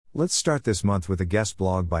Let's start this month with a guest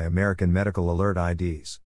blog by American Medical Alert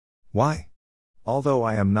IDs. Why? Although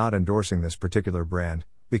I am not endorsing this particular brand,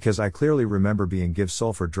 because I clearly remember being given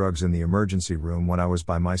sulfur drugs in the emergency room when I was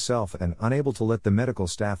by myself and unable to let the medical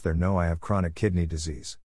staff there know I have chronic kidney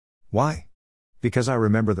disease. Why? Because I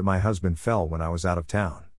remember that my husband fell when I was out of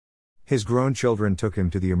town. His grown children took him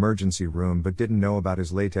to the emergency room but didn't know about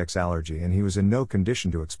his latex allergy and he was in no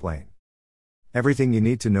condition to explain. Everything you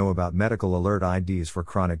need to know about medical alert IDs for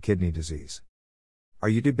chronic kidney disease. Are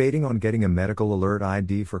you debating on getting a medical alert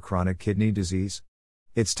ID for chronic kidney disease?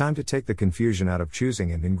 It's time to take the confusion out of choosing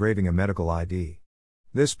and engraving a medical ID.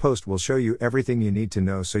 This post will show you everything you need to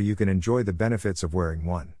know so you can enjoy the benefits of wearing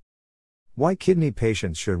one. Why kidney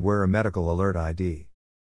patients should wear a medical alert ID.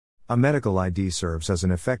 A medical ID serves as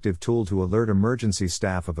an effective tool to alert emergency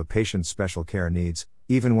staff of a patient's special care needs,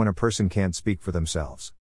 even when a person can't speak for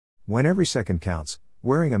themselves. When every second counts,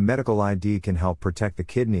 wearing a medical ID can help protect the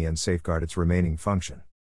kidney and safeguard its remaining function.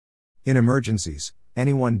 In emergencies,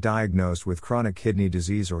 anyone diagnosed with chronic kidney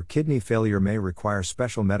disease or kidney failure may require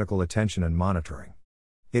special medical attention and monitoring.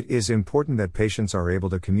 It is important that patients are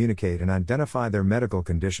able to communicate and identify their medical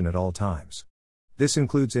condition at all times. This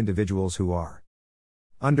includes individuals who are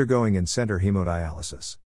undergoing in-center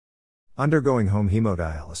hemodialysis, undergoing home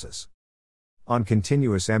hemodialysis, on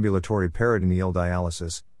continuous ambulatory peritoneal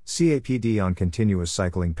dialysis, CAPD, on continuous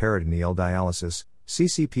cycling peritoneal dialysis,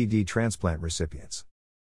 CCPD, transplant recipients.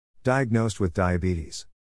 Diagnosed with diabetes.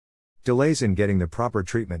 Delays in getting the proper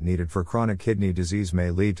treatment needed for chronic kidney disease may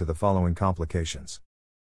lead to the following complications.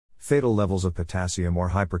 Fatal levels of potassium or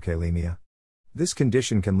hyperkalemia. This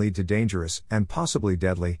condition can lead to dangerous, and possibly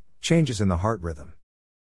deadly, changes in the heart rhythm.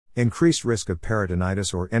 Increased risk of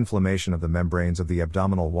peritonitis or inflammation of the membranes of the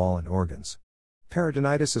abdominal wall and organs.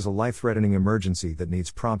 Peritonitis is a life-threatening emergency that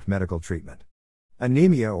needs prompt medical treatment.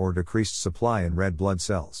 Anemia or decreased supply in red blood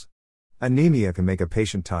cells. Anemia can make a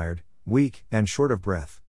patient tired, weak, and short of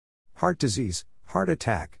breath. Heart disease, heart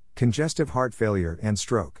attack, congestive heart failure, and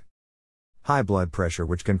stroke. High blood pressure,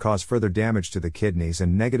 which can cause further damage to the kidneys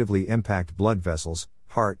and negatively impact blood vessels,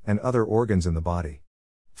 heart, and other organs in the body.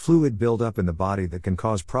 Fluid buildup in the body that can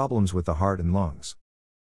cause problems with the heart and lungs.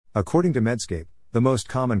 According to Medscape, the most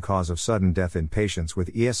common cause of sudden death in patients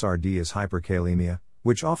with ESRD is hyperkalemia,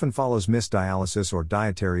 which often follows missed dialysis or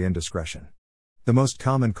dietary indiscretion. The most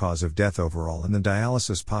common cause of death overall in the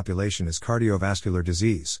dialysis population is cardiovascular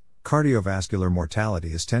disease. Cardiovascular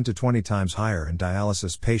mortality is 10 to 20 times higher in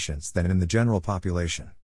dialysis patients than in the general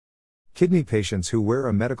population. Kidney patients who wear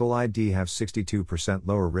a medical ID have 62%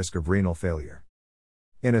 lower risk of renal failure.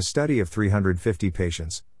 In a study of 350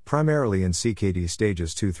 patients, primarily in CKD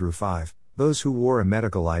stages 2 through 5, those who wore a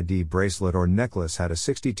medical ID bracelet or necklace had a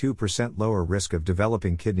 62% lower risk of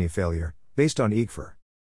developing kidney failure, based on EGFR.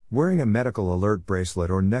 Wearing a medical alert bracelet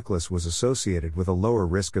or necklace was associated with a lower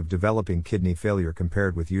risk of developing kidney failure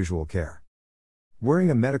compared with usual care. Wearing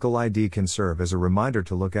a medical ID can serve as a reminder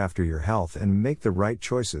to look after your health and make the right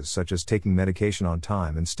choices, such as taking medication on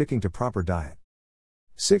time and sticking to proper diet.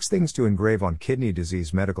 6 things to engrave on kidney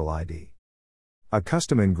disease medical ID. A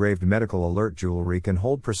custom engraved medical alert jewelry can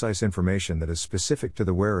hold precise information that is specific to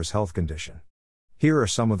the wearer's health condition. Here are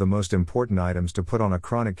some of the most important items to put on a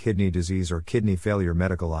chronic kidney disease or kidney failure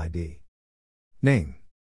medical ID. Name.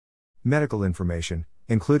 Medical information,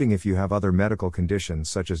 including if you have other medical conditions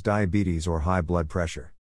such as diabetes or high blood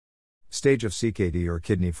pressure. Stage of CKD or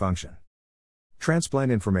kidney function.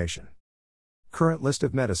 Transplant information. Current list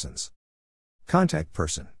of medicines. Contact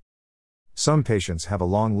person. Some patients have a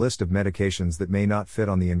long list of medications that may not fit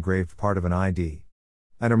on the engraved part of an ID.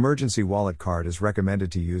 An emergency wallet card is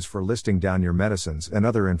recommended to use for listing down your medicines and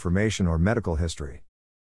other information or medical history.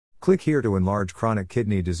 Click here to enlarge chronic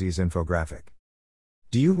kidney disease infographic.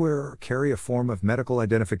 Do you wear or carry a form of medical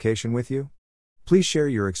identification with you? Please share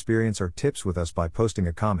your experience or tips with us by posting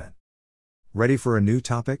a comment. Ready for a new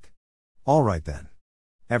topic? Alright then.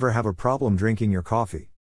 Ever have a problem drinking your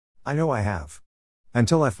coffee? I know I have.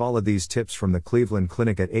 Until I followed these tips from the Cleveland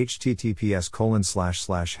Clinic at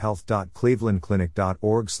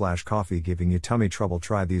https://health.clevelandclinic.org/coffee. Giving you tummy trouble?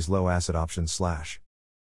 Try these low acid options /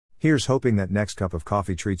 Here's hoping that next cup of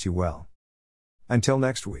coffee treats you well. Until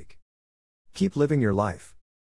next week. Keep living your life.